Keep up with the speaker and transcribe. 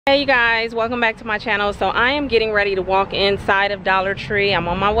Hey you guys, welcome back to my channel. So I am getting ready to walk inside of Dollar Tree. I'm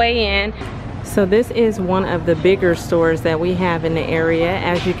on my way in. So this is one of the bigger stores that we have in the area.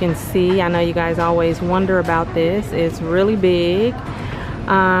 As you can see, I know you guys always wonder about this. It's really big.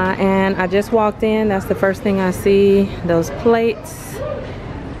 And I just walked in. That's the first thing I see, those plates.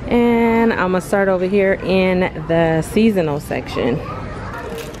 And I'm gonna start over here in the seasonal section.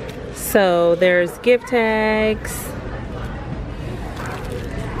 So there's gift tags.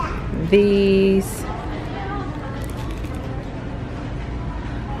 These.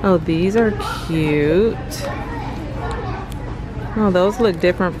 Oh, these are cute. Oh, those look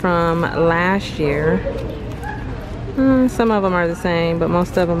different from last year. Some of them are the same, but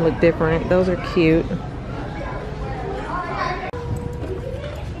most of them look different. Those are cute.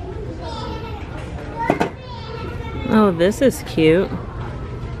 Oh, this is cute.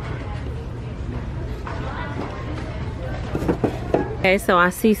 Okay, so I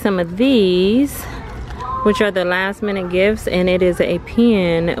see some of these, which are the last minute gifts, and it is a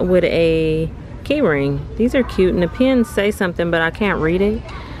pen with a key ring. These are cute, and the pens say something, but I can't read it.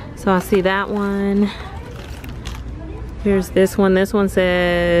 So I see that one. Here's this one. This one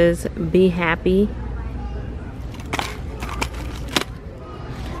says, "Be happy."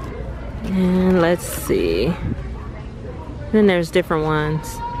 And let's see. Then there's different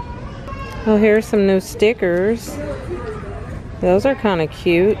ones. Oh, here's some new stickers. Those are kind of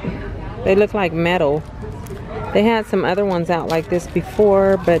cute. They look like metal. They had some other ones out like this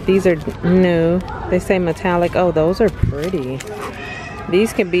before, but these are new. They say metallic. Oh, those are pretty.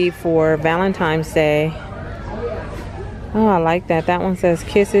 These could be for Valentine's Day. Oh, I like that. That one says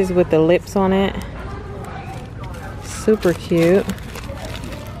kisses with the lips on it. Super cute.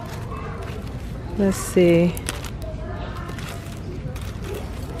 Let's see.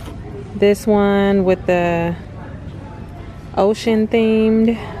 This one with the ocean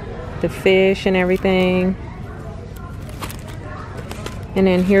themed, the fish and everything. And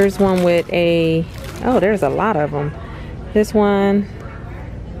then here's one with a, oh, there's a lot of them. This one,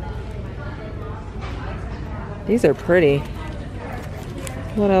 these are pretty.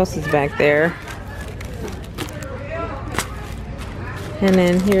 What else is back there? And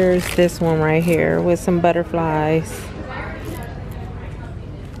then here's this one right here with some butterflies.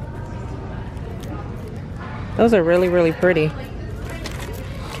 Those are really, really pretty.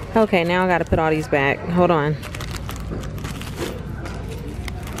 Okay, now I gotta put all these back. Hold on.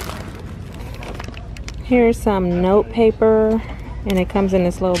 Here's some note paper, and it comes in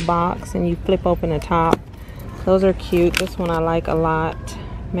this little box, and you flip open the top. Those are cute. This one I like a lot.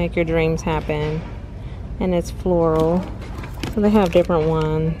 Make your dreams happen. And it's floral. So they have different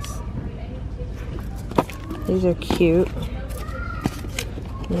ones. These are cute.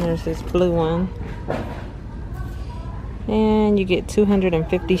 And there's this blue one. And you get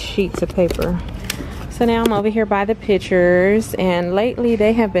 250 sheets of paper. So now I'm over here by the pictures, and lately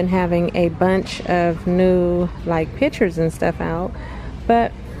they have been having a bunch of new like pictures and stuff out,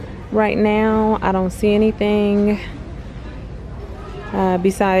 but right now I don't see anything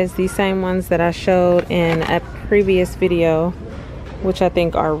besides these same ones that I showed in a previous video, which I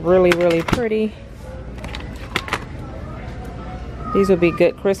think are really, really pretty. These would be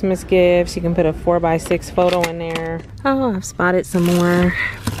good Christmas gifts. You can put a 4x6 photo in there. Oh, I've spotted some more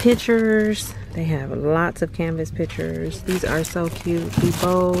pictures. They have lots of canvas pictures. These are so cute. Be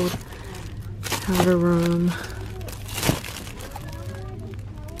bold. Powder room.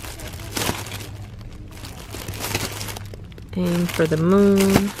 Aim for the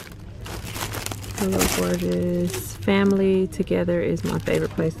moon. Hello, gorgeous. Family together is my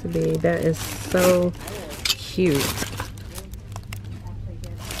favorite place to be. That is so cute.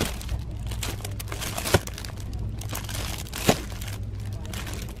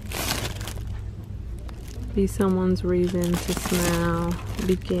 Be someone's reason to smile.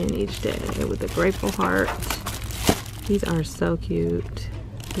 Begin each day with a grateful heart. These are so cute.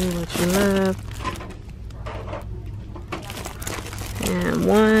 Do what you love. And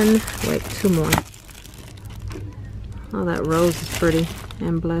one, wait, two more. Oh, that rose is pretty.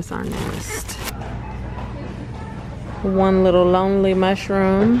 And bless our nest. One little lonely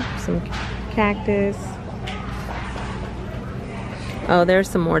mushroom. Some cactus. Oh, there's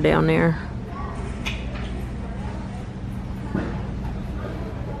some more down there.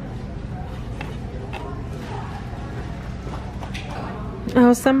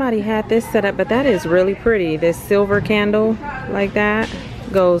 Oh, somebody had this set up, but that is really pretty. This silver candle like that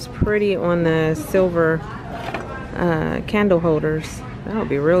goes pretty on the silver candle holders. That would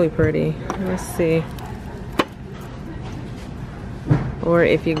be really pretty. Let's see. Or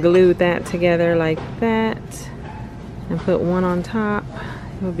if you glued that together like that and put one on top,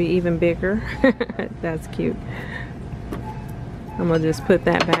 will be even bigger. That's cute. I'm gonna just put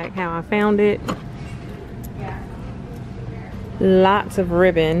that back how I found it. Lots of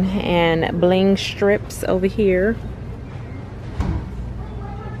ribbon and bling strips over here.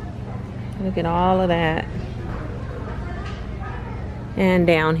 Look at all of that. And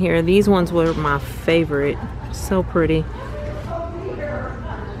down here, these ones were my favorite. So pretty.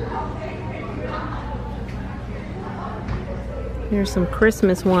 Here's some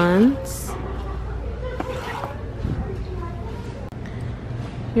Christmas ones.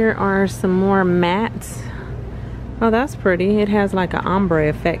 Here are some more mats. Oh, that's pretty. It has like an ombre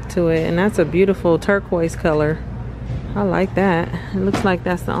effect to it, and that's a beautiful turquoise color. I like that. It looks like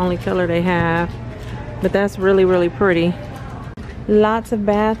that's the only color they have, but that's really, really pretty. Lots of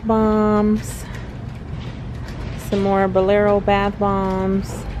bath bombs. Some more Bolero bath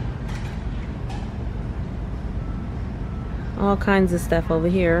bombs. All kinds of stuff over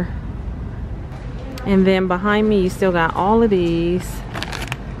here. And then behind me you still got all of these.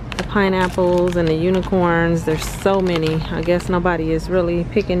 The pineapples and the unicorns. There's so many. I guess nobody is really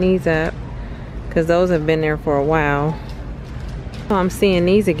picking these up because those have been there for a while. So I'm seeing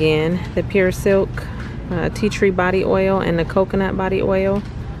these again. The Pure Silk tea tree body oil and the coconut body oil.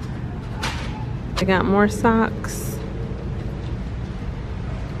 I got more socks.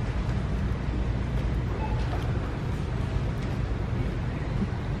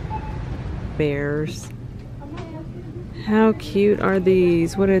 Bears. How cute are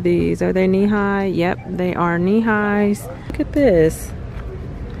these? What are these? Are they knee-high? Yep, they are knee-highs. Look at this.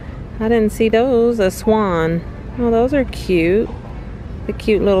 I didn't see those. A swan. Oh, those are cute. The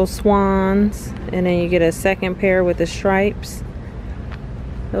cute little swans. And then you get a second pair with the stripes.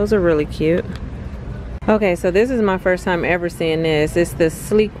 Those are really cute. Okay, so this is my first time ever seeing this. It's the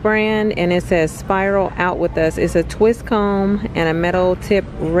Sleek brand, and it says Spiral Out With Us. It's a twist comb and a metal tip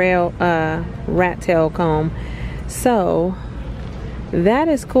rat tail comb. So that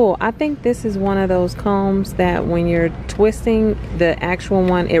is cool. I think this is one of those combs that when you're twisting, the actual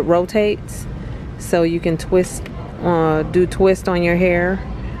one, it rotates, so you can twist, do twist on your hair.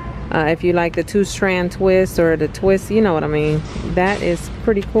 If you like the 2-strand twist or the twist, you know what I mean. That is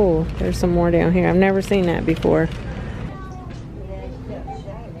pretty cool. There's some more down here. I've never seen that before.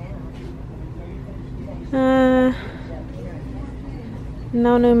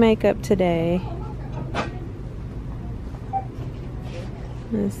 No new makeup today.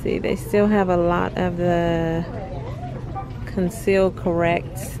 Let's see, they still have a lot of the Conceal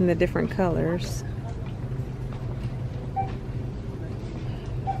Corrects in the different colors.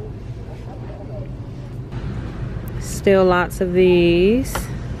 Still lots of these.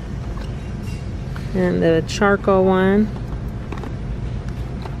 And the charcoal one.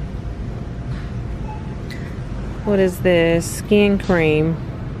 What is this? Skin cream.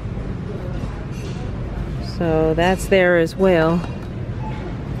 So that's there as well.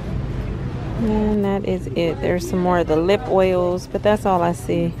 And that is it. There's some more of the lip oils, but that's all I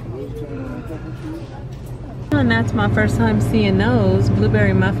see. And that's my first time seeing those.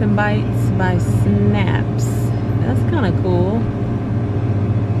 Blueberry Muffin Bites by Snaps. That's kind of cool.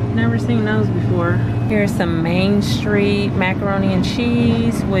 Never seen those before. Here's some Main Street macaroni and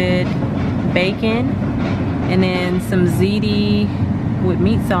cheese with bacon. And then some ziti with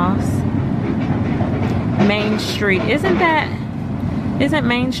meat sauce. Main Street. Isn't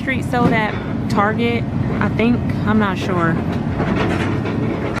Main Street sold at Target? I think. I'm not sure.